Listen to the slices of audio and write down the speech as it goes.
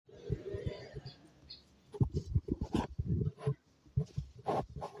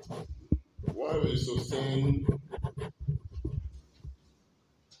we sustain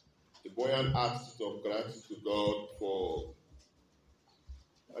a buoyant attitude of gratitude to God for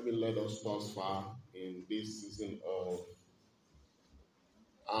having led us thus far in this season of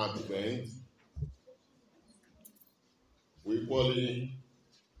Advent, we equally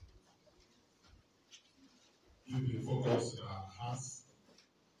give the focus in our hearts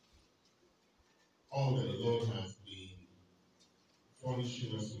all that the Lord has been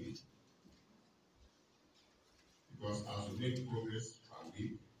furnishing us with. Because as we make progress per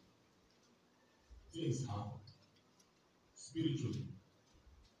week, things happen spiritually.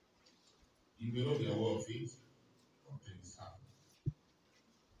 You may not be aware of it, but things happen.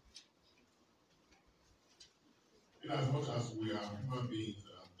 In as much as we are human beings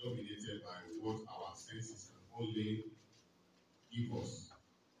that are dominated by what our senses can only give us,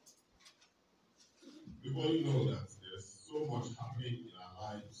 we only know that there's so much happening in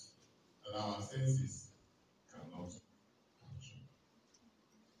our lives that our senses cannot capture.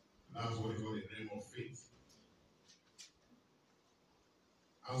 And that's what is called the realm of faith.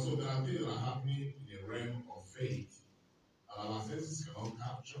 And so there are things that are happening in the realm of faith that our senses cannot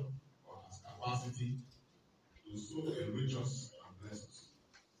capture or has capacity to so enrich us and bless us.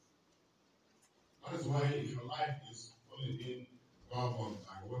 That is why if your life is only being governed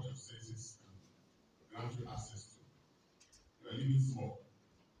by what your senses can grant you access to, you are living small.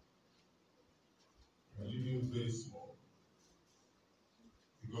 You are living very small.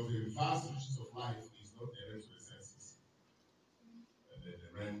 Because the vast riches of life is not direct to the senses, and then the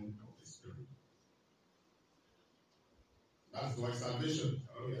realm of the spirit. That's why salvation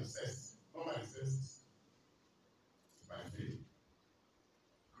can only be assessed, not by the senses, it's by faith.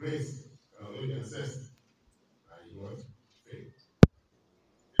 Grace can only be assessed by what? Faith.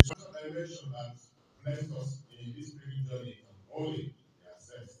 The social dimension that blessed us in this spiritual journey can only be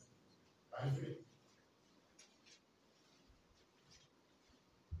assessed by faith.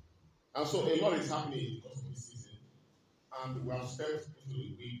 And so a lot is happening because of this season. And we have stepped into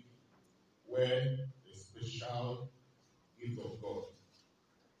a week where the special gift of God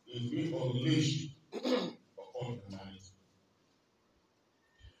is being unleashed upon humanity.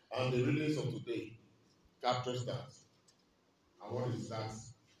 And the readings of today captures that. And what is that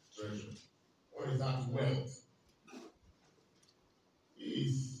treasure? What is that wealth? It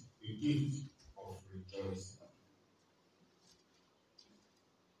is the gift of rejoicing.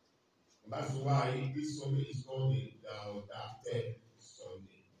 And that's why this Sunday is called the Gaudete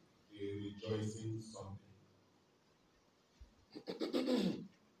Sunday, the rejoicing Sunday.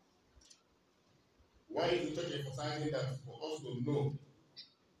 Why is the church emphasizing that? For us to know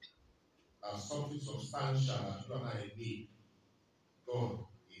as something substantial that you and I need, God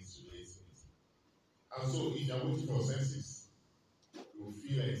is raising it. And so if you are waiting for senses, you will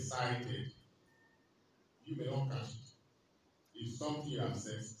feel excited. You may not catch it. It's something you have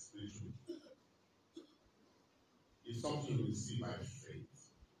sensed spiritually. It's something you receive by faith.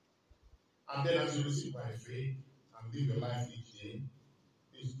 And then as you receive by faith and live your life each day,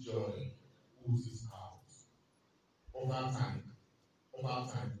 this joy oozes out. Over time,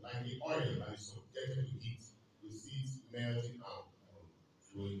 like the oil that is subjected to heat, you see it melting out and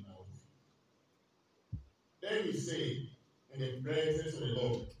flowing out. Then we say, in the presence of the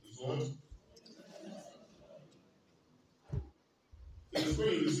Lord is what? It is when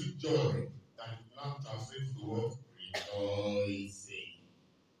you receive joy that it now translates to what? Rejoicing.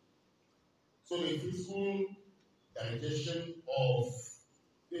 So the physical digestion of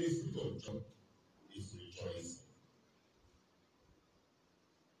the spirit of joy is rejoicing.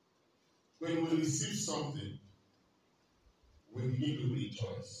 When we receive something, we begin to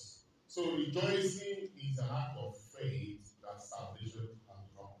rejoice. So rejoicing is an act of faith that salvation has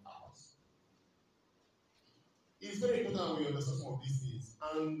become ours. It's very important we understand some of these things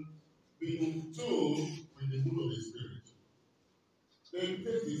and be in tune with the mood of the Spirit. The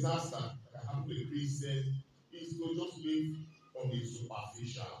greatest disaster that happened to a Christian is to just live on the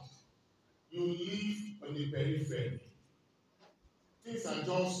superficial. You live on the periphery. Things are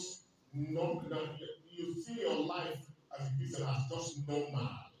just not. You see your life as a Christian as just normal.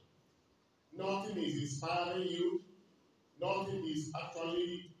 Nothing is inspiring you. Nothing is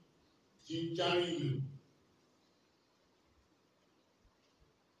actually gingering you.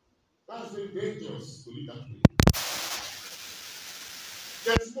 That's very dangerous to live that way.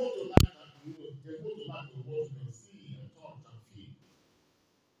 There's more to life than you know. There's more to life than what you can see and touch and feel.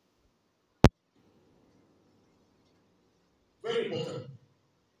 Very important.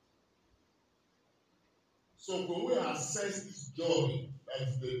 So when we assess this joy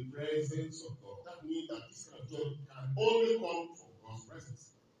as the presence of God, that means that this kind of joy can only come from God's presence.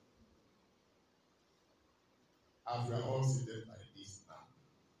 as we are all seated like this now,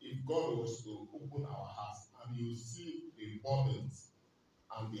 if God was to open our hearts and you see the burdens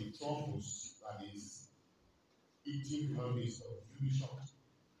and the troubles that is eating human beings, you'll be shocked.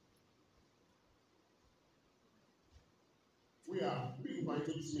 We who are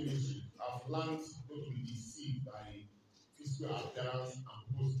into this ministry have learned not to be deceived by physical appearance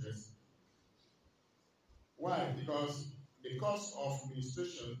and post-dressing. Why? Because the course of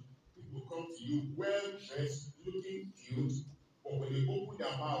ministration, people come to you well dressed, looking cute, but when they open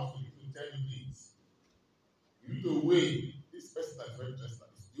their mouth to tell you things, you need to weigh this person that's very dressed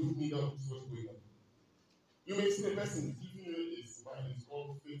like this. You need not what's going on. You may see the person giving you a smile, it's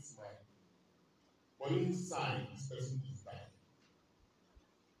called fake smile. But inside, this person is dying.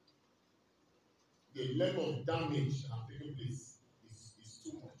 The level of damage that have taken place is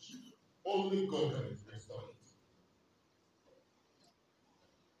too much. Only God can restore it.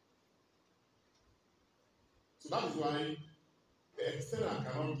 So that is why the external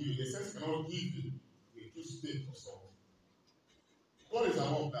cannot give you, the sense cannot give you a true state of soul. God is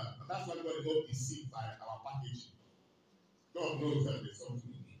aware of that, and that's why God is not deceived by our packaging. God knows that there's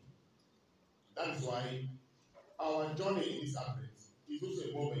something in it. That is why our journey in this Advent is also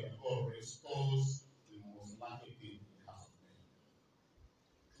a moment that God restores the most lacking thing in the heart of men.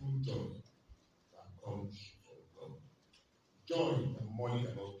 True joy that comes from God. Joy that money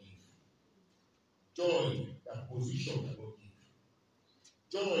cannot give. Joy that position cannot give.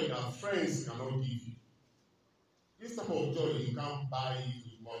 Joy that friends cannot give you. This type of joy you can't buy it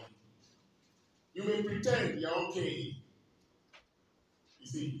with money. You may pretend you're okay. You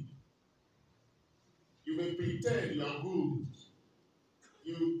see, you may pretend you are good.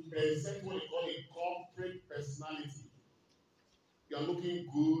 You present what they call a corporate personality. You are looking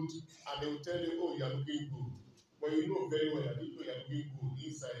good, and they will tell you, oh, you are looking good. But you know very well that people you are looking good,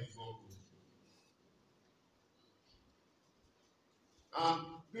 inside is not good. And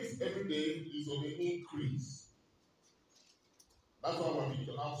this every day is on the increase. That's why we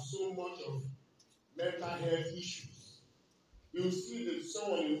have so much of mental health issues. You see that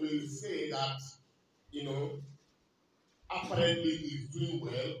someone will say that, apparently he's doing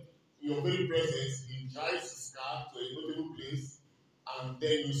well. In your very presence, he drives his car to a notable place, and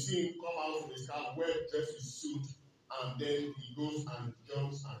then you see him come out from his car, well dressed with suit, and then he goes and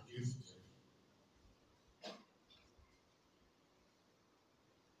jumps and kills himself.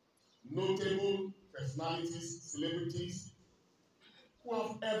 Notable personalities, celebrities, who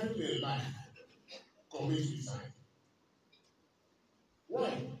have everything in life, commit suicide.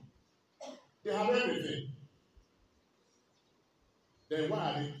 Why? They have everything. Then why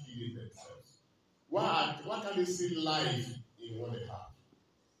are they killing themselves? Why can't they see life in what they have?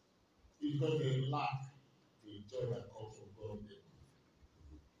 It's because they lack the joy that comes from God.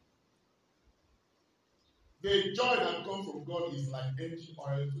 The joy that comes from God is like engine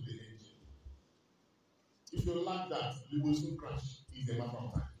oil to the engine. If you lack that, you will soon crash. It's a matter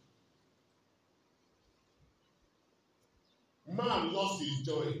of time. Man lost his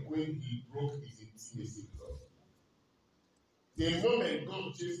joy when he broke his intimacy with God. The moment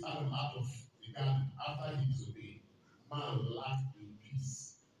God chased Adam out of the garden after he disobeyed, man lacked the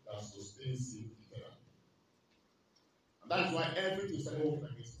peace that sustains him eternally. And that's why everything started working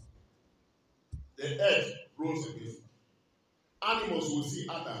against him. The earth rose against him. Animals will see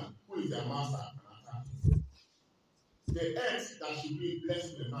Adam, who is their master, and attack him. The earth that should be blessed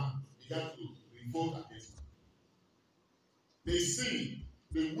with the man began to revolt against him. The sea,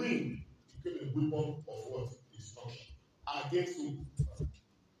 the wind, became a weapon of what? Destruction. Against whom?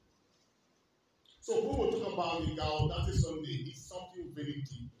 So when we talk about the Gaudete Sunday, it's something very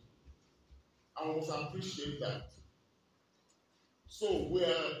deep. And we must appreciate that. So we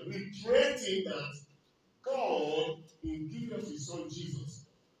are reiterating that God, in giving us his son Jesus,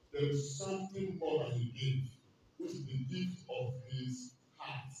 there is something more that he gave, which is the gift of his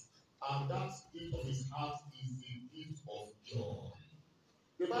heart. And that gift of his heart is the gift of joy.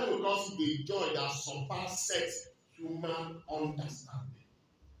 The Bible calls it the joy that surpasses human understanding.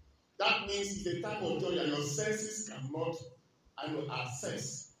 That means it's a type of joy that your senses cannot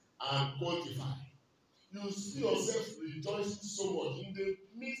access and quantify. You see yourself rejoicing so much in the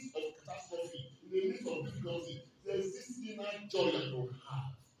midst of catastrophe, in the midst of difficulty. There's this inner joy that you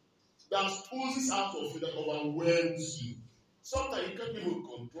have that oozes out of you, that overwhelms you. Sometimes you can't even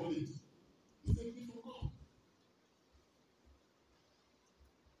control it. It's a gift from God.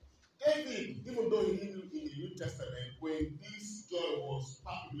 David, even though in the New Testament, when this joy was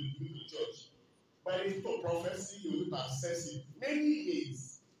publicly given to the church, by the gift of prophecy, he was able to access it many years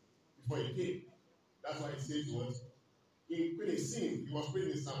before he came. That's why he says what? When he sinned, he was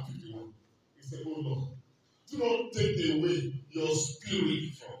praying in Psalm 51. He said, oh Lord, Do not take away your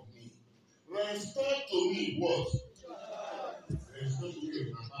spirit from me. Restore to me what? Restore to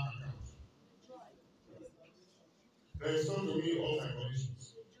me my bank account. Restore to me all my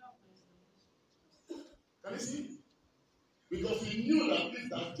conditions. Can you see? Because he knew that if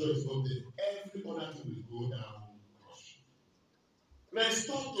that joy is not there, every other thing will go down.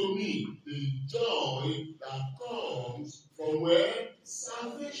 Restore to me the joy that comes from where?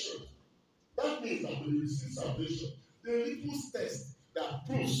 Salvation. That means that when you receive salvation, the little test that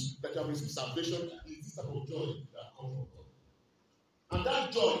proves that you have received salvation is this type of joy that comes from God. And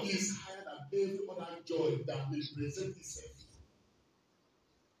that joy is higher than every other joy that may present itself.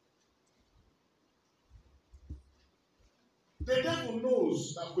 The devil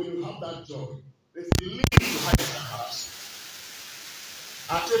knows that when you have that joy, there's a link behind the house.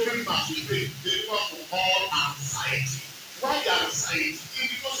 At every match, we pray, deliver from all anxiety. Why the anxiety?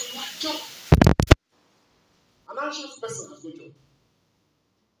 It's because you lack joy. An anxious person has no joy.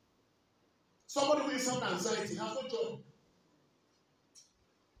 Somebody who is having anxiety has no joy.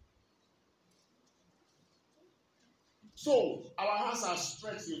 So, our hands are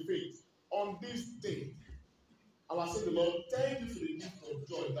stretched in faith. On this day, I will say, the Lord, thank you for the gift of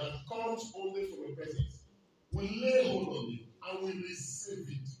joy that comes only from your presence. We lay hold on it and we receive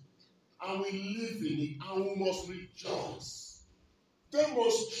it. And we live in it and we must rejoice.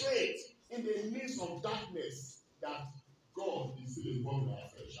 Demonstrate in the midst of darkness that God is still involved in our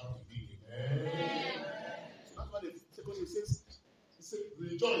flesh. Amen. So that's why the second he says,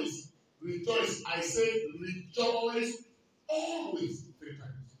 rejoice. Rejoice. I say rejoice always 3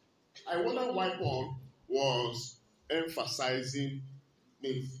 times. I wonder why Paul was emphasizing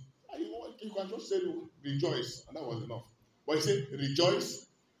it. You can just say rejoice, and that was enough. But he said, rejoice,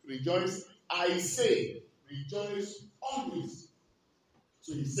 rejoice, I say, rejoice always.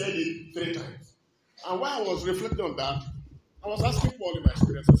 So he said it 3 times. And while I was reflecting on that, I was asking Paul in my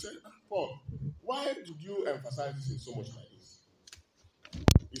experience. I said, Paul, why did you emphasize this in so much like this?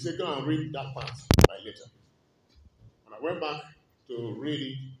 He said, go and read that part by later. And I went back to read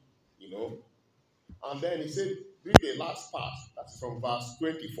it, and then he said, read the last part. That's from verse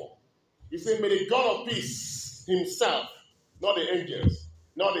 24. He said, may the God of peace himself, not the angels,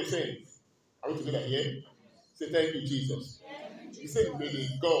 not the saints. Are we together here? Say, thank you, Jesus. He said, may the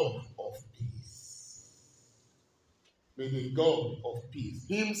God of peace. May the God of peace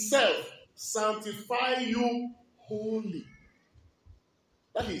himself sanctify you wholly.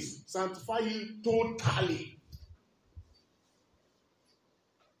 That is, sanctify you totally.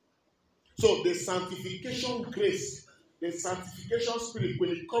 So the sanctification grace, the sanctification spirit,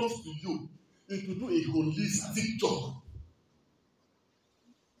 when it comes to you, it will do a holistic job.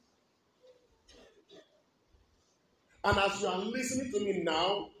 And as you are listening to me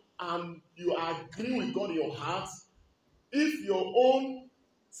now, and you agree with God in your heart, if your own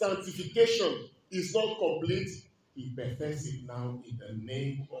sanctification is not complete, He perfects it now in the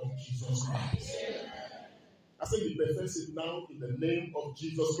name of Jesus Christ. I said He perfects it now in the name of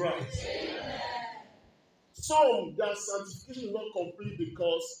Jesus Christ. Some, their sanctification is not complete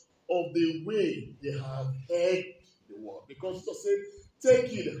because of the way they have heard the word. Because Jesus said,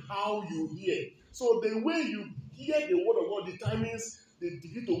 take it how you hear. So the way you hear the word of God determines the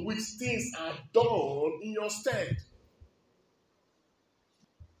degree to which things are done in your stead.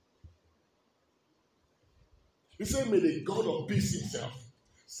 He said, may the God of peace himself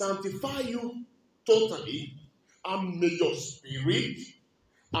sanctify you totally, and may your spirit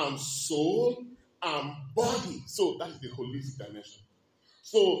and soul and body. So that is the holistic dimension.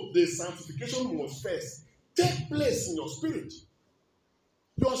 So the sanctification must first take place in your spirit.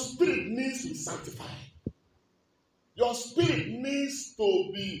 Your spirit needs to be sanctified. Your spirit needs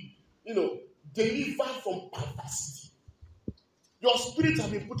to be, delivered from perversity. Your spirit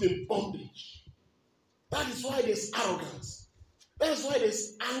has been put in bondage. That is why there's arrogance. That's why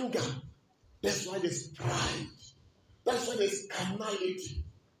there's anger. That's why there's pride. That's why there's carnality.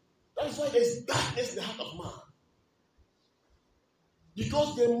 That's why there's darkness in the heart of man.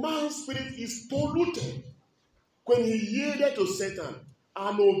 Because the man's spirit is polluted. When he yielded to Satan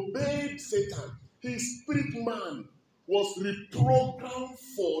and obeyed Satan, his spirit man was reprogrammed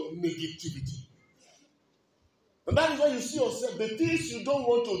for negativity. And that is why you see yourself, the things you don't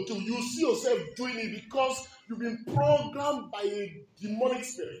want to do, you see yourself doing it because you've been programmed by a demonic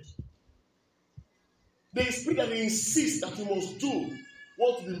spirit. The spirit that insists that you must do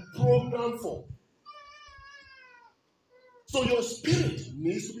what you've been programmed for. So your spirit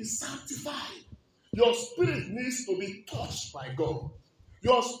needs to be sanctified. Your spirit needs to be touched by God.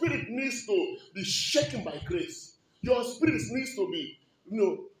 Your spirit needs to be shaken by grace. Your spirit needs to be,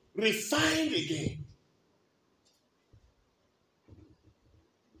 refined again.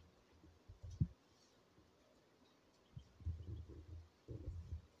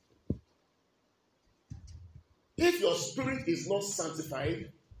 If your spirit is not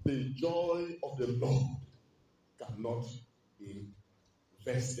sanctified, the joy of the Lord cannot be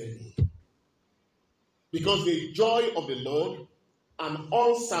vested in. Because the joy of the Lord, an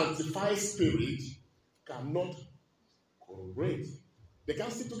unsanctified spirit, cannot correlate. They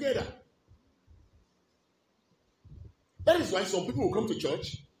can't sit together. That is why some people will come to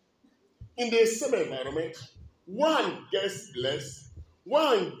church in the same environment. One gets blessed,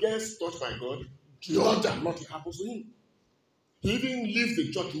 one gets touched by God, the other nothing happens to him. He even leaves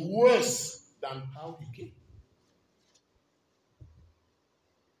the church worse than how he came.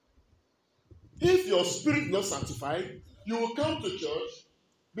 If your spirit is not sanctified, you will come to church,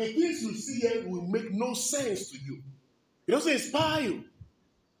 the things you see here will make no sense to you. It doesn't inspire you.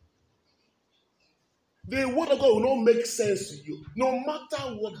 The word of God will not make sense to you. No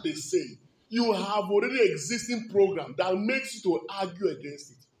matter what they say, you have already existing program that makes you to argue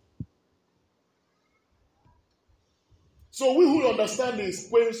against it. So we who understand this,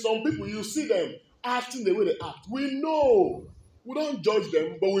 when some people, you see them acting the way they act, we know. We don't judge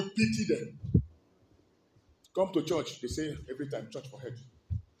them, but we pity them. Come to church, they say every time, church for head.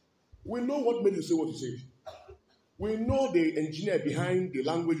 We know what made you say what you said. We know the engineer behind the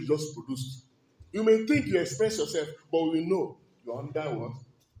language you just produced. You may think you express yourself, but we know you're under what?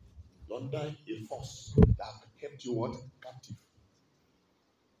 You're under a force that kept you what? Captive.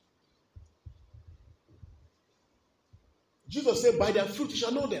 Jesus said, by their fruit you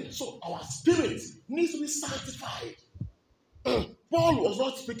shall know them. So our spirit needs to be sanctified. Paul was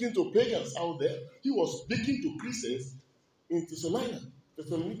not speaking to pagans out there. He was speaking to Christians in Thessalonica,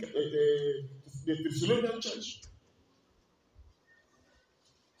 the Thessalonian church.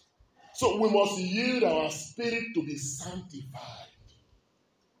 So we must yield our spirit to be sanctified.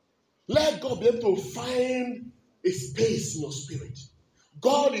 Let God be able to find a space in your spirit.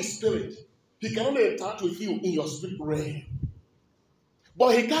 God is spirit. He can only interact with you in your spirit realm.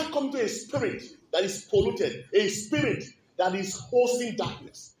 But he can't come to a spirit that is polluted, a spirit that is hosting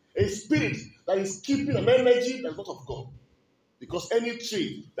darkness, a spirit that is keeping an energy that is not of God. Because any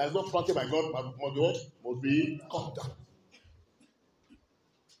tree that is not planted by God must be cut down.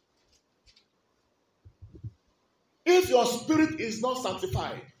 If your spirit is not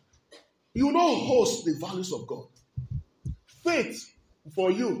sanctified, you will not host the values of God. Faith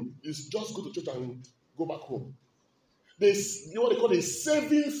for you is just go to church and go back home. What they call a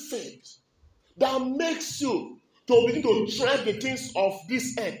saving faith that makes you to begin to tread the things of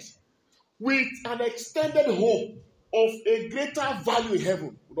this earth with an extended hope of a greater value in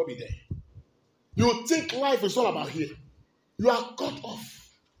heaven will not be there. You think life is all about here. You are cut off.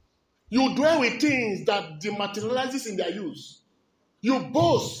 You dwell with things that dematerializes in their use. You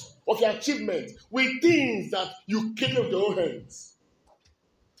boast of your achievement with things that you came with your own hands.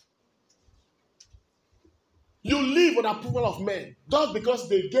 You live with approval of men just because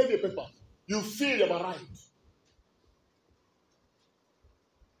they gave you a paper. You feel you are right.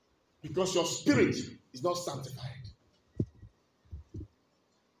 Because your spirit is not sanctified.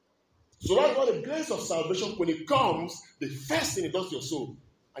 So that's why the grace of salvation, when it comes, the first thing it does to your soul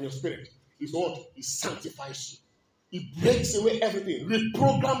and your spirit is what? It sanctifies you. It breaks away everything,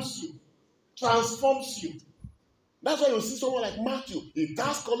 reprograms you, transforms you. That's why you see someone like Matthew, a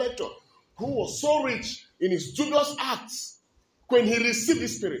tax collector, who was so rich in his dubious acts. When he received the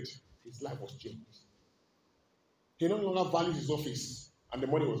Spirit, his life was changed. He no longer valued his office and the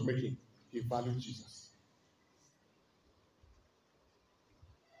money he was making. He valued Jesus.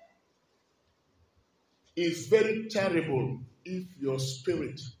 It's very terrible if your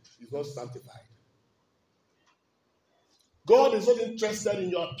spirit is not sanctified. God is not interested in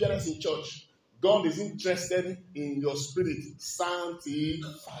your appearance in church. God is interested in your spirit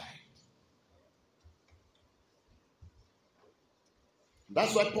sanctified.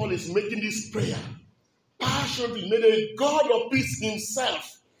 That's why Paul is making this prayer. Passionately, may the God of peace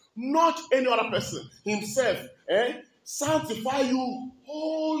himself, not any other person, himself, sanctify you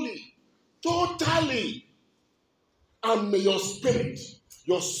wholly, totally. And may your spirit,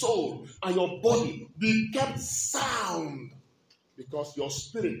 your soul, and your body be kept sound. Because your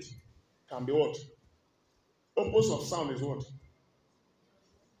spirit can be what? Opposite of sound is what?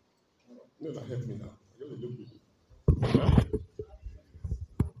 No, that help me now. I just look at you.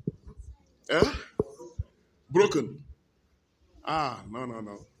 Broken.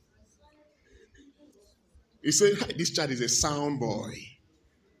 No. He said, this child is a sound boy.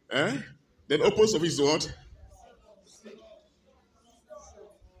 Then opposite of it is what?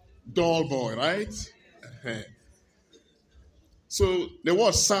 Dull boy, right? So the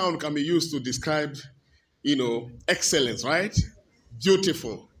word sound can be used to describe, excellence, right?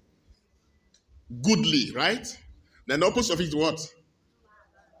 Beautiful. Goodly, right? Then the opposite of it is what?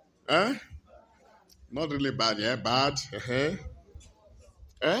 Huh? Not really bad, yeah, bad.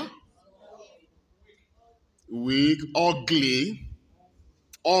 Huh? Weak, ugly,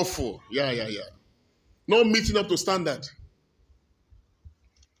 awful. Yeah. Not meeting up to standard.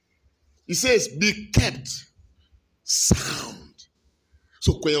 He says, be kept sound.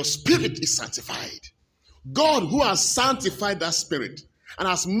 So when your spirit is sanctified, God who has sanctified that spirit and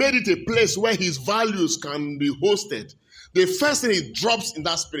has made it a place where his values can be hosted, the first thing he drops in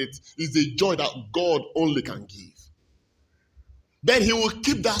that spirit is the joy that God only can give. Then he will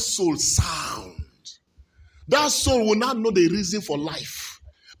keep that soul sound. That soul will not know the reason for life.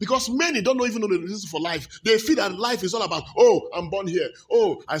 Because many don't even know the reason for life. They feel that life is all about, oh, I'm born here.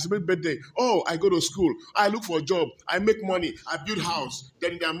 Oh, I celebrate birthday. Oh, I go to school. I look for a job. I make money. I build house.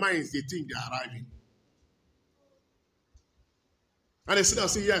 Then in their minds, they think they're arriving. And they sit down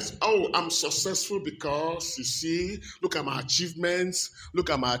and say, yes, oh, I'm successful because, you see, look at my achievements.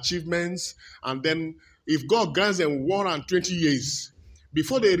 And then if God grants them 120 years,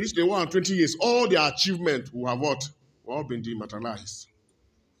 before they reach the 120 years, all their achievements will have what? Will all been dematerialized.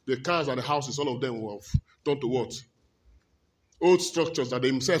 The cars and the houses, all of them will have turned to what? Old structures that they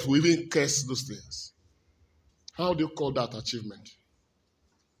themselves will even curse those things. How do you call that achievement?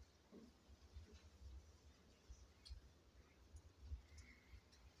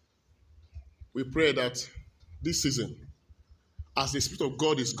 We pray that this season, as the Spirit of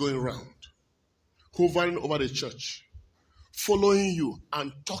God is going around, hovering over the church, following you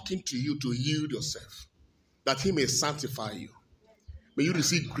and talking to you to yield yourself, that he may sanctify you. May you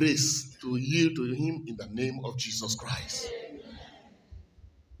receive grace to yield to him in the name of Jesus Christ.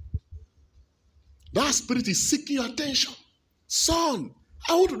 That spirit is seeking your attention. Son,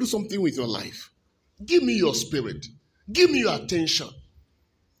 I want to do something with your life. Give me your spirit. Give me your attention.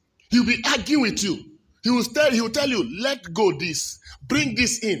 He'll be arguing with you. He will tell you, let go this. Bring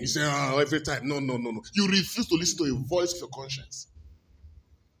this in. You say, oh, every time. No. You refuse to listen to a voice of your conscience.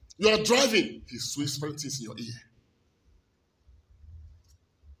 You are driving. He's whispering things in your ear.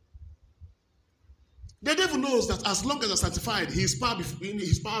 The devil knows that as long as you're sanctified, his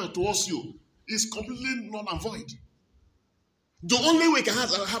power towards you is completely null and void. The only way he can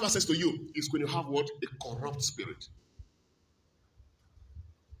have access to you is when you have what? A corrupt spirit.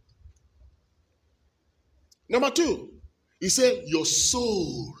 Number 2, he said, your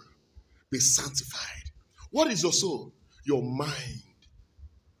soul be sanctified. What is your soul? Your mind,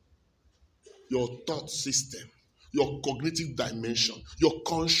 your thought system, your cognitive dimension, your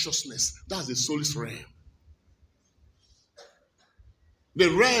consciousness. That's the soul's realm. The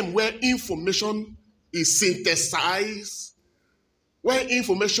realm where information is synthesized, where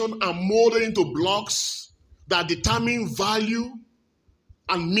information are molded into blocks that determine value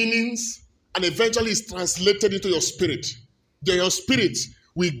and meanings, and eventually is translated into your spirit. Then your spirit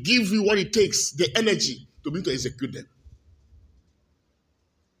will give you what it takes, the energy, to be able to execute them.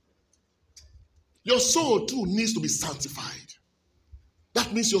 Your soul too needs to be sanctified.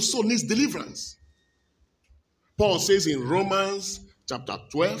 That means your soul needs deliverance. Paul says in Romans chapter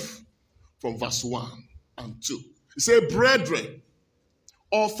 12, from verse 1 and 2. He said, brethren,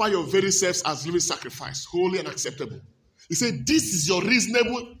 offer your very selves as living sacrifice, holy and acceptable. He said, this is your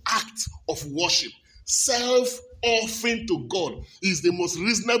reasonable act of worship. Self-offering to God is the most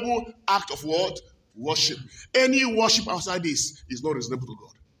reasonable act of what? Worship. Any worship outside this is not reasonable to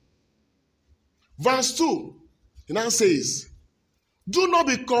God. Verse 2, he now says, do not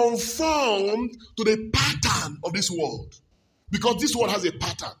be conformed to the pattern of this world, because this world has a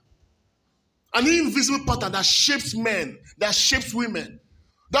pattern. An invisible pattern that shapes men, that shapes women,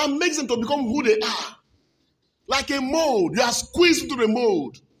 that makes them to become who they are. Like a mold, you are squeezed into the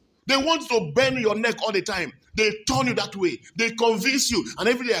mold. They want to bend your neck all the time. They turn you that way. They convince you, and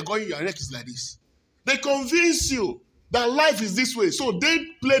every day you're going, your neck is like this. They convince you that life is this way. So they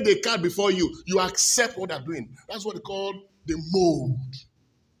play the card before you. You accept what they're doing. That's what they call the mold.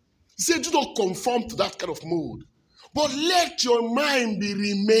 He said, do not conform to that kind of mold, but let your mind be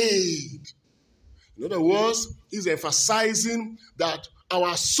remade. In other words, he's emphasizing that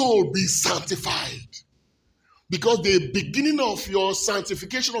our soul be sanctified. Because the beginning of your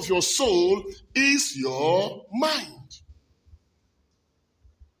sanctification of your soul is your mind.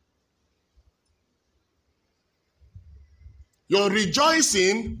 Your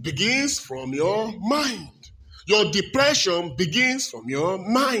rejoicing begins from your mind. Your depression begins from your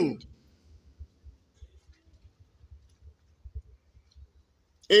mind.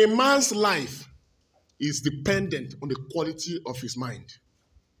 A man's life is dependent on the quality of his mind.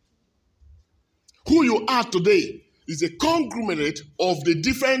 Who you are today is a conglomerate of the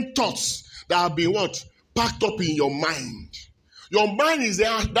different thoughts that have been what? packed up in your mind. Your mind is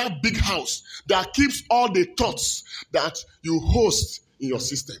that big house that keeps all the thoughts that you host in your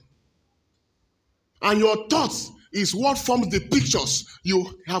system. And your thoughts is what forms the pictures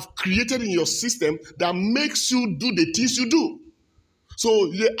you have created in your system that makes you do the things you do. So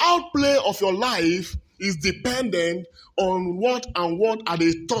the outplay of your life is dependent on what are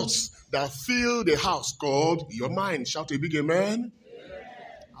the thoughts that fill the house called your mind. Shout a big amen.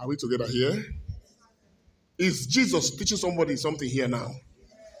 Are we together here? Is Jesus teaching somebody something here now?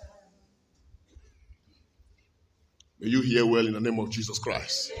 May you hear well in the name of Jesus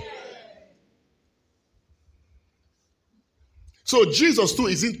Christ. So Jesus too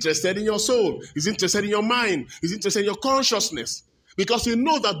is interested in your soul. He's interested in your mind. He's interested in your consciousness. Because he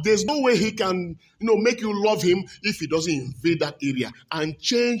knows that there's no way he can, make you love him if he doesn't invade that area and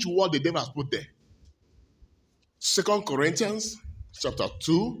change what the devil has put there. 2 Corinthians chapter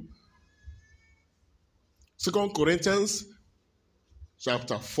 2. 2 Corinthians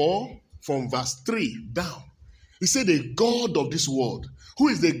chapter 4 from verse 3 down. He said the God of this world. Who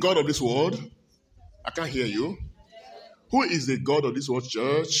is the God of this world? I can't hear you. Who is the God of this world,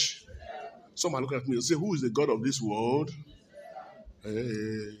 church? Someone look at me and say, who is the God of this world?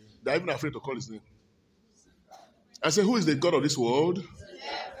 Hey, they're even afraid to call his name. I say, who is the God of this world?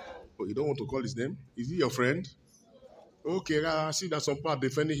 Oh, you don't want to call his name? Is he your friend? Okay, I see that some part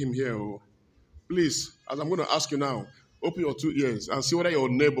defending him here. Oh. Please, as I'm going to ask you now, open your 2 ears and see whether your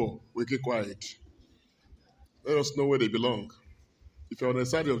neighbor will keep quiet. Let us know where they belong. If you're on the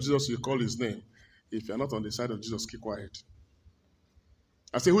side of Jesus, you call his name. If you're not on the side of Jesus, keep quiet.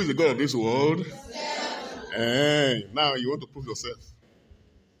 I say, who is the God of this world? Hey, now you want to prove yourself.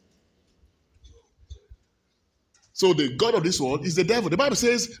 So the God of this world is the devil. The Bible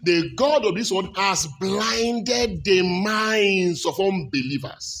says the God of this world has blinded the minds of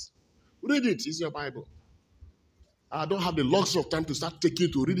unbelievers. Read it. It's your Bible. I don't have the luxury of time to start taking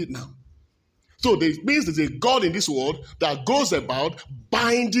you to read it now. So it means there's a God in this world that goes about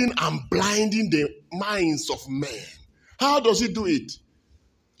binding and blinding the minds of men. How does he do it?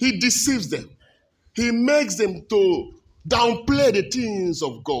 He deceives them. He makes them to downplay the things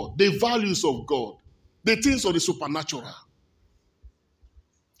of God, the values of God, the things of the supernatural.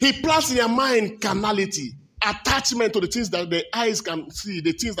 He plants in their mind carnality, attachment to the things that the eyes can see,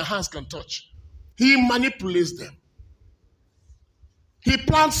 the things the hands can touch. He manipulates them. He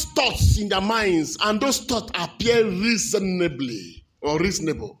plants thoughts in their minds, and those thoughts appear reasonably or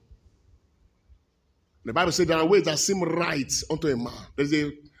reasonable. The Bible says there are ways that seem right unto a man. There's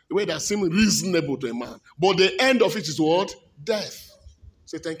a way that seems reasonable to a man. But the end of it is what? Death.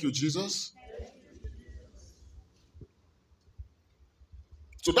 Say thank you, Jesus.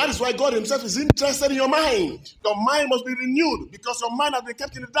 So that is why God himself is interested in your mind. Your mind must be renewed because your mind has been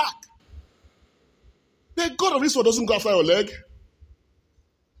kept in the dark. The God of this world doesn't go after your leg.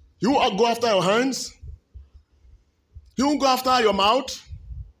 He won't go after your hands. He won't go after your mouth.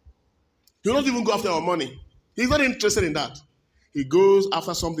 He won't even go after your money. He's not interested in that. He goes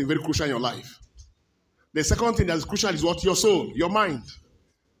after something very crucial in your life. The second thing that is crucial is what? Your soul, your mind.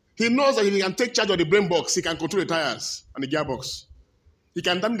 He knows that if he can take charge of the brain box, he can control the tires and the gearbox. He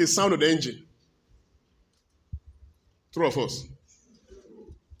can damn the sound of the engine. True of us?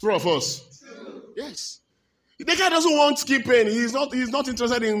 True of us? Yes. The guy doesn't want skipping. He's not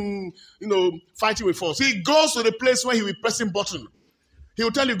interested in, fighting with force. He goes to the place where he will press a button. He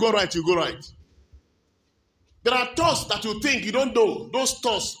will tell you, go right, you go right. There are thoughts that you think you don't know. Those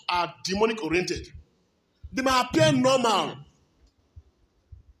thoughts are demonic oriented. They may appear normal.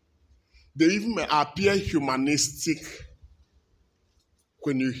 They even may appear humanistic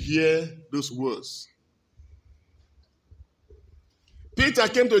when you hear those words. Peter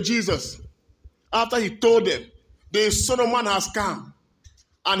came to Jesus after he told them, the Son of Man has come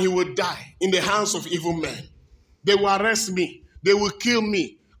and he will die in the hands of evil men. They will arrest me, they will kill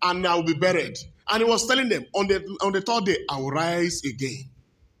me, and I will be buried. And he was telling them, on the third day, I will rise again.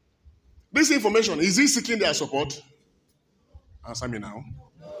 This information, is he seeking their support? Answer me now.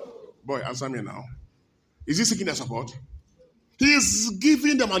 Boy, answer me now. Is he seeking their support? He is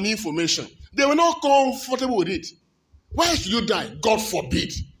giving them an information. They were not comfortable with it. Why should you die? God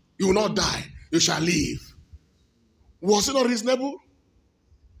forbid. You will not die. You shall live. Was it not reasonable?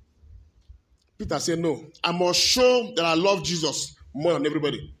 Peter said, no. I must show that I love Jesus more than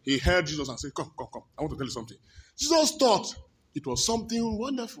everybody. He heard Jesus and said, come. I want to tell you something. Jesus thought it was something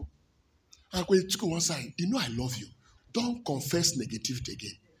wonderful. And when he took one side, I love you. Don't confess negativity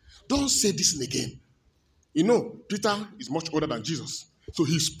again. Don't say this again. Peter is much older than Jesus. So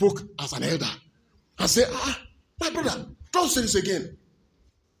he spoke as an elder and said, my brother, don't say this again.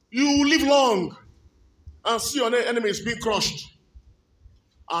 You will live long. and see your enemy is being crushed.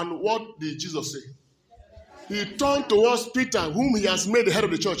 And what did Jesus say? He turned towards Peter, whom he has made the head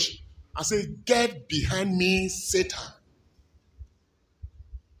of the church, and said, "Get behind me, Satan."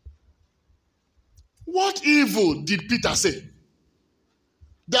 What evil did Peter say?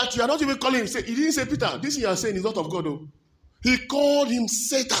 That you are not even calling him. He didn't say, "Peter, this you are saying is not of God." Oh. He called him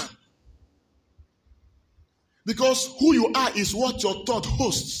Satan. Because who you are is what your thought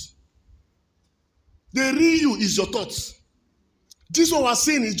hosts. The real you is your thoughts. This one we're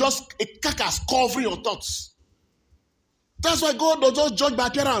saying is just a carcass covering your thoughts. That's why God does not judge by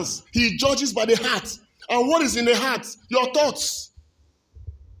appearance. He judges by the heart. And what is in the heart? Your thoughts.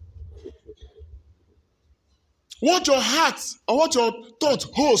 What your heart or what your thought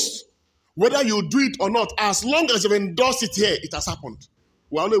hosts, whether you do it or not, as long as you've endorsed it here, it has happened.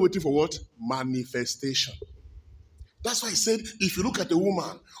 We're only waiting for what? Manifestation. That's why he said, if you look at a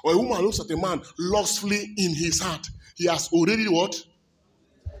woman, or a woman looks at a man lustfully in his heart, he has already what?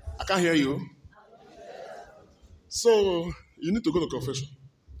 I can't hear you. So, you need to go to confession.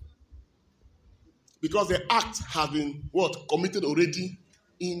 Because the act has been what? Committed already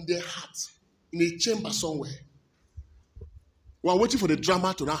in the heart, in a chamber somewhere. We're waiting for the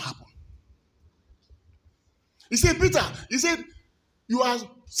drama to now happen. He said, Peter, he said, "You are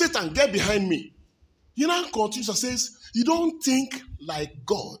Satan, get behind me." He now continues and says, "You don't think like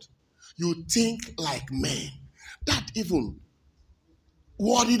God, you think like men." That even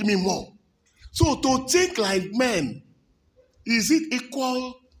worried me more. So to think like men, is it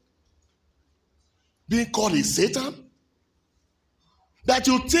equal being called a Satan? That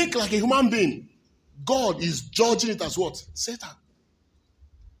you think like a human being, God is judging it as what? Satan.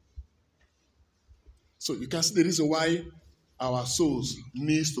 So you can see the reason why our souls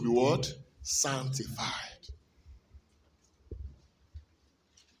needs to be what? Sanctified.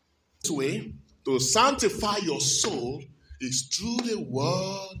 This way, to sanctify your soul is through the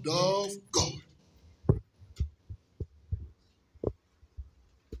word of God.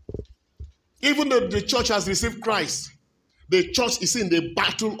 Even though the church has received Christ, the church is in the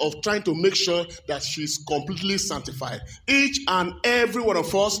battle of trying to make sure that she's completely sanctified. Each and every one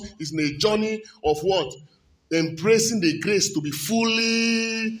of us is in a journey of what? Embracing the grace to be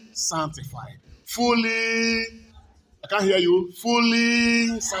fully sanctified. Fully, I can't hear you,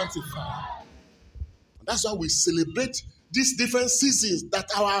 fully sanctified. That's why we celebrate these different seasons, that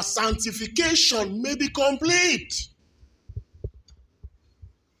our sanctification may be complete.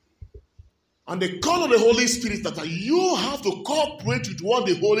 And the call of the Holy Spirit that you have to cooperate with what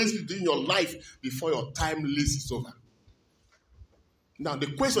the Holy Spirit does in your life before your time lease is over. Now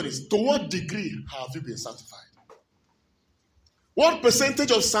the question is, to what degree have you been sanctified? What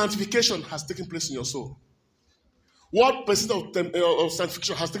percentage of sanctification has taken place in your soul? What percentage of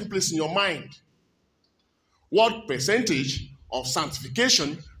sanctification has taken place in your mind? What percentage of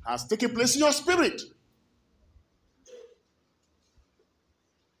sanctification has taken place in your spirit?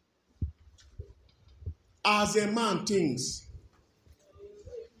 As a man thinks.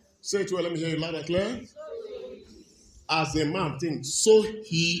 Say it well, let me hear you loud and clear. As a man thinks, so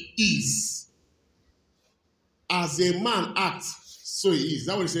he is. As a man acts, so he is. Is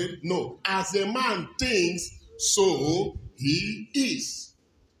that what he said? No. As a man thinks, so he is.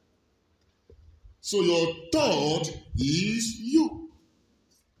 So your thought is you.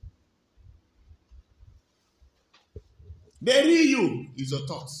 The real you is your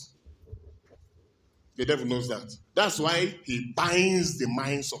thoughts. The devil knows that. That's why he binds the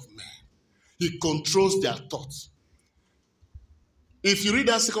minds of men. He controls their thoughts. If you read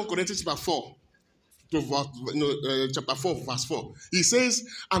that 2 Corinthians chapter 4, chapter 4, verse 4, he says,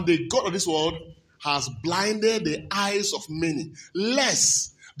 "And the God of this world has blinded the eyes of many,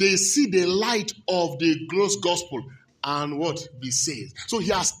 lest they see the light of the glorious gospel and what? Be saved." So he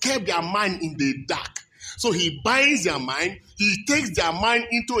has kept their mind in the dark. So he binds their mind, he takes their mind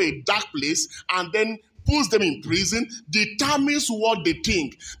into a dark place, and then puts them in prison, determines what they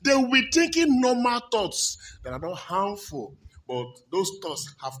think. They will be thinking normal thoughts that are not harmful, but those thoughts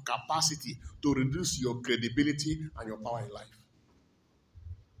have capacity to reduce your credibility and your power in life.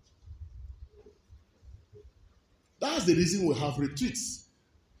 That's the reason we have retreats.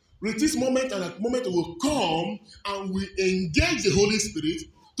 Retreats moment and that moment will come and we engage the Holy Spirit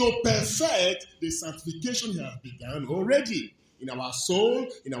to perfect the sanctification he has begun already in our soul,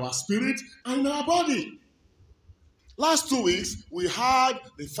 in our spirit, and in our body. Last 2 weeks, we had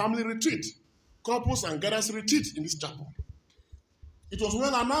the family retreat, couples and gatherers retreat in this chapel. It was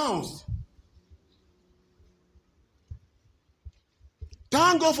well announced.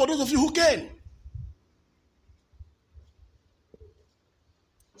 Thank God for those of you who came.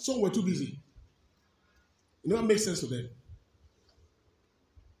 Some were too busy. It never makes sense to them.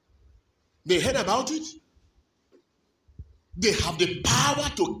 They heard about it. They have the power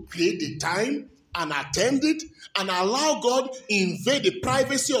to create the time and attend it and allow God invade the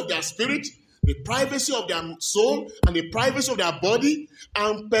privacy of their spirit, the privacy of their soul, and the privacy of their body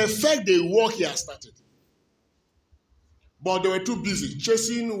and perfect the work He has started. But they were too busy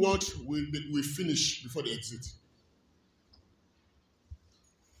chasing what we finish before they exit.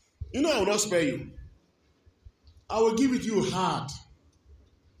 You know, I will not spare you. I will give it you hard.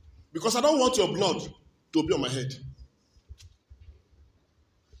 Because I don't want your blood to be on my head.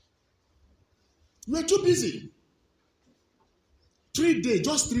 You are too busy. 3 days,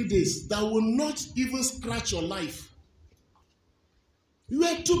 just 3 days, that will not even scratch your life. You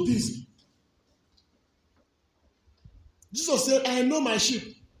are too busy. Jesus said, I know my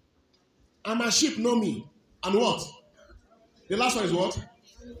sheep, and my sheep know me. And what? The last one is what?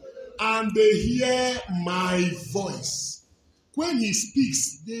 And they hear my voice. When He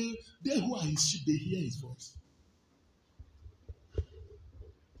speaks, they who are His sheep, they hear His voice.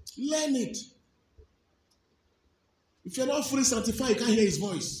 Learn it. If you're not fully sanctified, you can't hear His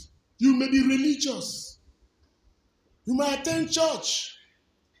voice. You may be religious. You may attend church.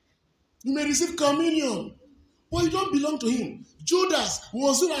 You may receive communion. But you don't belong to Him. Judas,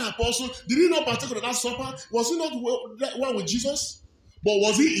 was he not an apostle? Did he not partake of that supper? Was he not one with Jesus? But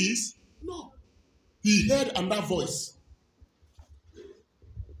was he his? No. He heard another voice.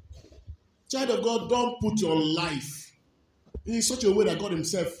 Child of God, don't put your life in such a way that God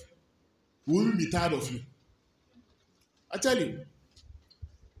Himself will be tired of you. I tell you,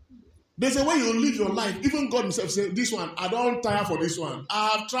 there's a way you live your life. Even God Himself said, this one, I don't tire for this one.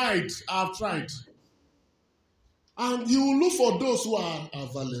 I've tried. And He will look for those who are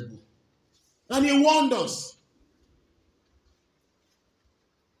available. And He warned us.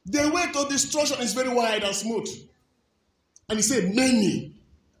 The way to destruction is very wide and smooth. And He said, many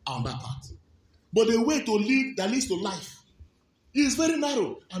are on that path. But the way to live that leads to life is very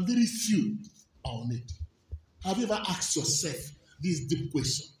narrow and very few are on it. Have you ever asked yourself this deep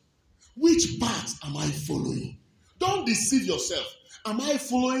question? Which path am I following? Don't deceive yourself. Am I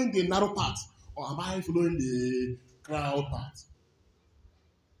following the narrow path or am I following the crowd path?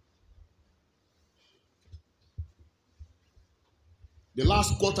 The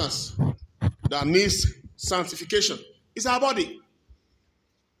last quarters that needs sanctification is our body.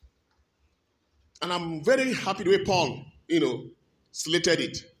 And I'm very happy the way Paul, slated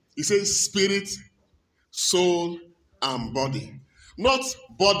it. He says spirit, soul, and body. Not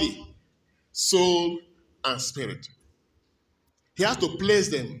body, soul, and spirit. He has to place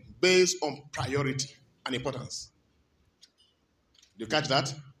them based on priority and importance. Did you catch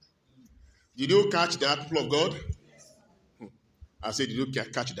that? Did you catch that, people of God? I said, did you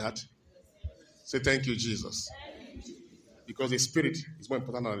catch that? Say thank you, Jesus. Because the spirit is more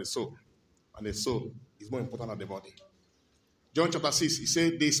important than the soul. And the soul is more important than the body. John chapter 6, he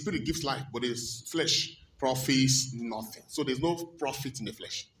said the spirit gives life, but the flesh profits nothing. So there's no profit in the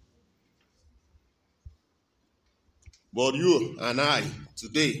flesh. But you and I,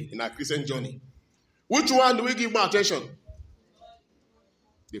 today, in our Christian journey, which one do we give more attention?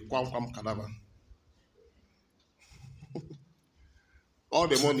 The quantum cadaver. All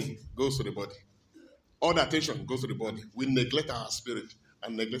the money goes to the body. All the attention goes to the body. We neglect our spirit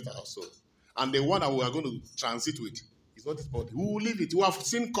and neglect our soul. And the one that we are going to transit with is not this body. We will leave it. We have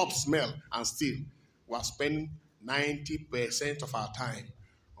seen cups smell and still we are spending 90% of our time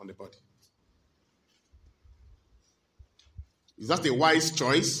on the body. Is that a wise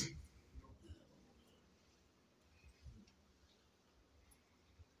choice?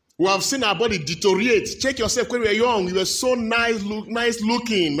 We have seen our body deteriorate. Check yourself when you were young. You were so nice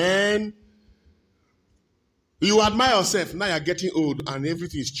looking, man. You admire yourself. Now you're getting old and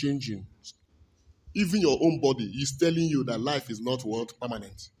everything is changing. Even your own body is telling you that life is not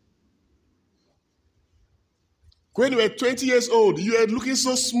permanent. When you were 20 years old, you were looking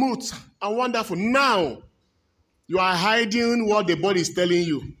so smooth and wonderful. Now, you are hiding what the body is telling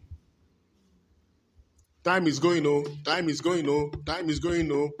you. Time is going, time is going, time is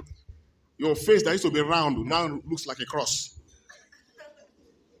going, Your face that used to be round now looks like a cross.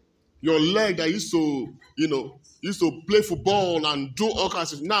 Your leg that used to play football and do all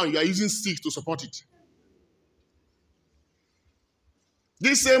kinds of, now you are using sticks to support it.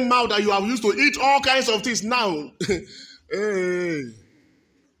 This same mouth that you have used to eat all kinds of things now. Hey.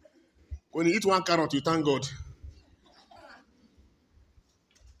 When you eat one carrot, you thank God.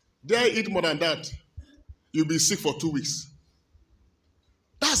 Dare eat more than that, you'll be sick for 2 weeks.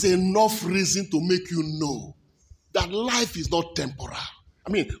 That's enough reason to make you know that life is not temporal.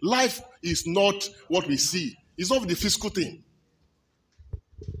 I mean, life is not what we see. It's not the physical thing.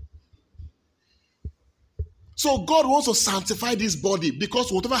 So God wants to sanctify this body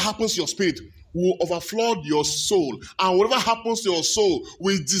because whatever happens to your spirit will overflow your soul. And whatever happens to your soul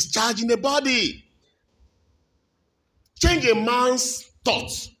will discharge in the body. Change a man's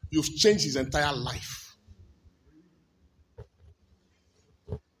thoughts, you've changed his entire life.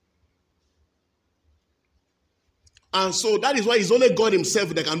 And so that is why it's only God himself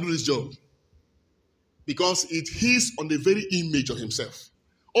that can do this job. Because it is on the very image of himself.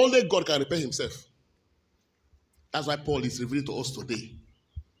 Only God can repair himself. That's why Paul is revealing to us today.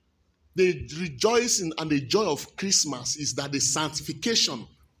 The rejoicing and the joy of Christmas is that the sanctification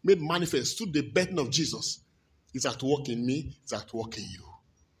made manifest through the birth of Jesus is at work in me, it's at work in you.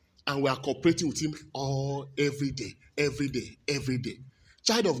 And we are cooperating with him every day, every day, every day.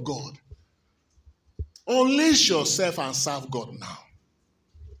 Child of God, unleash yourself and serve God now.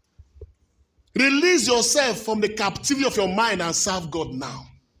 Release yourself from the captivity of your mind and serve God now.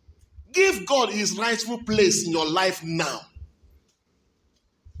 Give God his rightful place in your life now.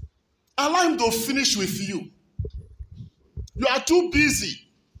 Allow him to finish with you. You are too busy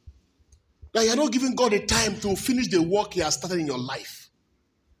that you are not giving God the time to finish the work he has started in your life.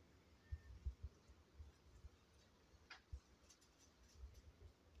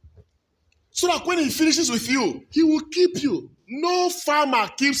 So that when he finishes with you, he will keep you. No farmer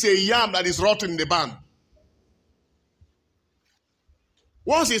keeps a yam that is rotten in the barn.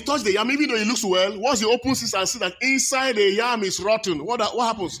 Once he touches the yam, even though it looks well, once he opens it and sees that inside the yam is rotten, what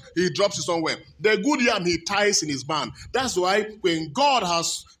happens? He drops it somewhere. The good yam he ties in his barn. That's why when God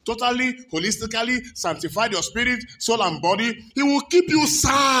has totally, holistically sanctified your spirit, soul, and body, he will keep you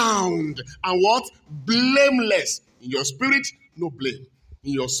sound and what? Blameless. In your spirit, no blame.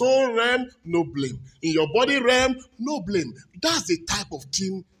 In your soul realm, no blame. In your body realm, no blame. That's the type of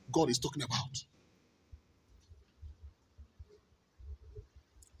thing God is talking about.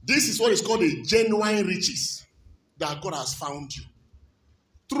 This is what is called the genuine riches that God has found you.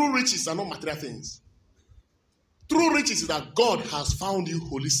 True riches are not material things. True riches is that God has found you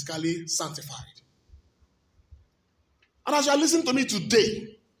holistically sanctified. And as you are listening to me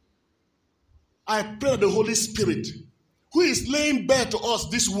today, I pray that the Holy Spirit, who is laying bare to us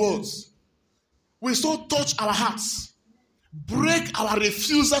these words, will so touch our hearts, break our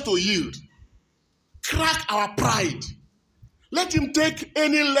refusal to yield, crack our pride. Let him take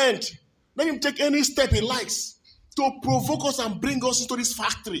any length, let him take any step he likes to provoke us and bring us into this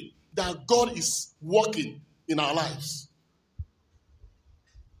factory that God is working in our lives.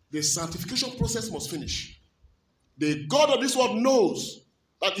 The sanctification process must finish. The God of this world knows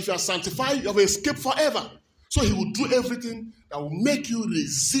that if you are sanctified, you have escaped forever. So he will do everything that will make you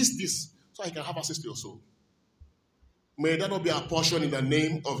resist this so he can have access to your soul. May that not be our portion in the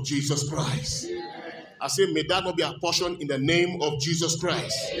name of Jesus Christ. I say, may that not be our portion in the name of Jesus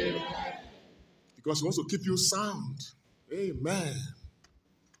Christ. Amen. Because he wants to keep you sound. Amen.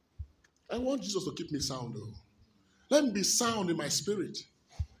 I want Jesus to keep me sound, though. Let me be sound in my spirit.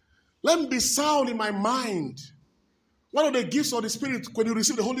 Let me be sound in my mind. One of the gifts of the Spirit when you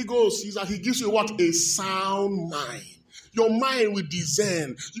receive the Holy Ghost is that he gives you what? A sound mind. Your mind will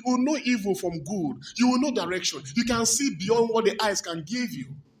discern. You will know evil from good. You will know direction. You can see beyond what the eyes can give you.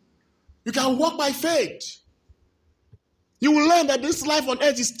 You can walk by faith. You will learn that this life on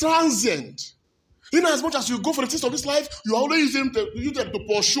earth is transient. In as much as you go for the things of this life, you are only using them to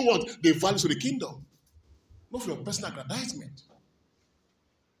pursue what? The values of the kingdom. Not for your personal aggrandizement.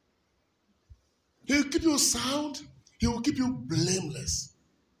 He will keep you sound. He will keep you blameless.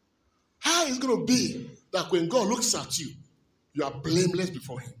 How is it going to be that when God looks at you, you are blameless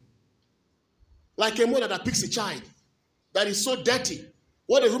before him? Like a mother that picks a child that is so dirty.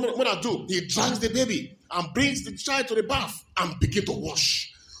 What does the mother do? He drags the baby and brings the child to the bath and begin to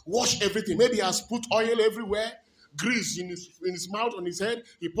wash. Wash everything. Maybe he has put oil everywhere, grease in his mouth, on his head.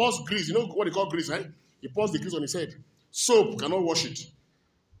 He pours grease. You know what they call grease, right? He pours the grease on his head. Soap cannot wash it.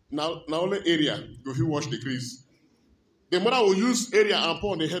 Now only area will he wash the grease. The mother will use area and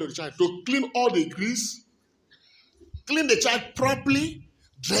pour on the head of the child to clean all the grease, clean the child properly,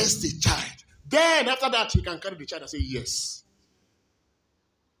 dress the child. Then after that, he can carry the child and say, yes.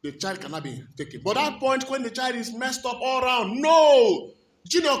 The child cannot be taken. But at that point, when the child is messed up all around, no!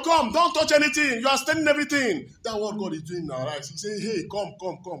 Junior, come, don't touch anything. You are staining everything. That's what God is doing in our lives. He says, hey, come.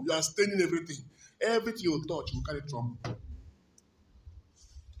 You are staining everything. Everything you touch, you carry trouble.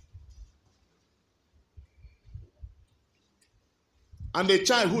 And the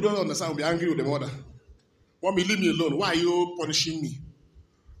child who don't understand will be angry with the mother. Want me, leave me alone. Why are you punishing me?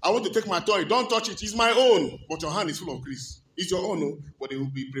 I want to take my toy. Don't touch it. It's my own. But your hand is full of grease. It's your own, but they will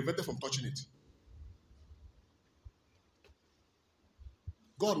be prevented from touching it.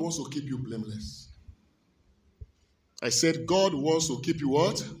 God wants to keep you blameless. I said God wants to keep you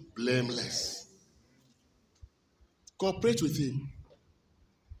what? Blameless. Cooperate with him.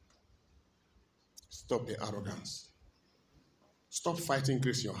 Stop the arrogance. Stop fighting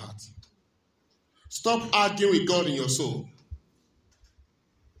grace in your heart. Stop arguing with God in your soul.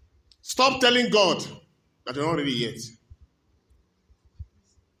 Stop telling God that you're not ready yet.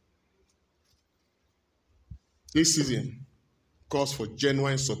 This season calls for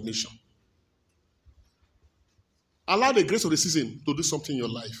genuine submission. Allow the grace of the season to do something in your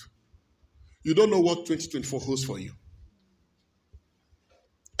life. You don't know what 2024 holds for you.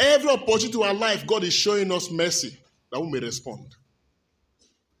 Every opportunity to our life, God is showing us mercy that we may respond.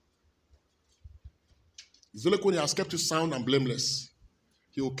 It's only when He has kept you sound and blameless,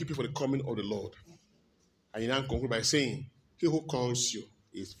 He will keep you for the coming of the Lord. And He now concludes by saying, He who calls you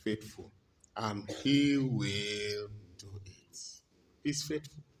is faithful, and He will do it. He's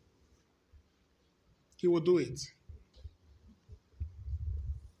faithful. He will do it.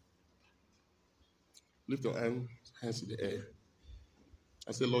 Lift your hands in the air.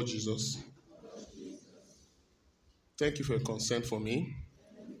 I say, Lord Jesus, thank you for your concern for me.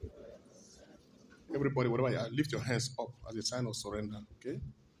 Everybody, whatever you are, lift your hands up as a sign of surrender, okay?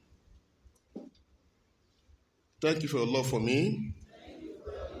 Thank you for your love for me.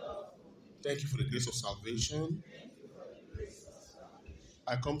 Thank you for the grace of salvation.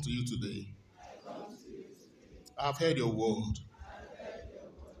 I come to you today. I have heard your word,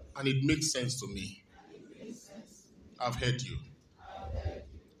 and it makes sense to me. I've heard you,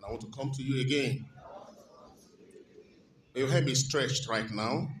 and I want to come to you again. May your hand be stretched right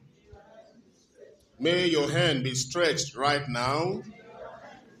now. May your hand be stretched right now.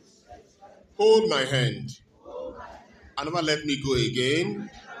 Hold my hand. And never let me go again.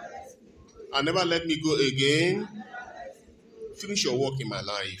 And never let me go again. Finish your work in my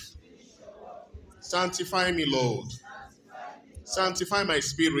life. Sanctify me, Lord. Sanctify my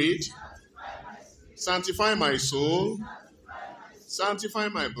spirit. Sanctify my soul. Sanctify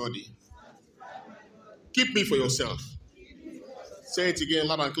my body. Keep me for yourself. Say it again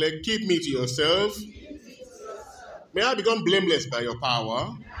loud and clear. Keep me to yourself. May I become blameless by your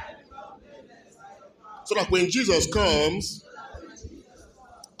power. So that when Jesus comes,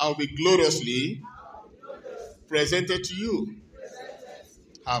 I'll be gloriously presented to you.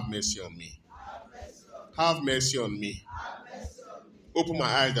 Have mercy on me. Have mercy on me. Open my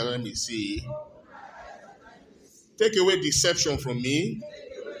eyes that let me see. Take away deception from me.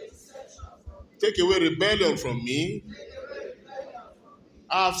 Take away rebellion from me.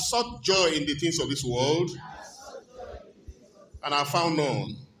 I have sought joy in the things of this world, and I found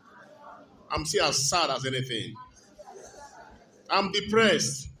none. I'm still as sad as anything. I'm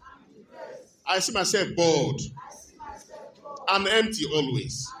depressed. I see myself bored and empty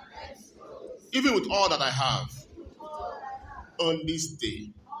always. Even with all that I have, on this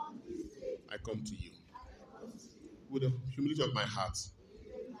day, I come to you. With the humility of my heart,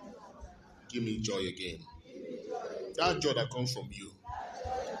 give me joy again. That joy that comes from you.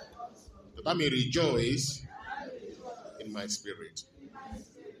 That I may rejoice in my spirit.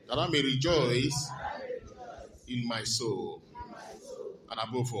 That I may rejoice in my soul. And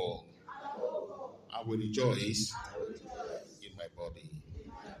above all, I will rejoice in my body.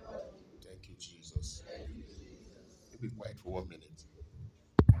 Thank you, Jesus. Be quiet for 1 minute.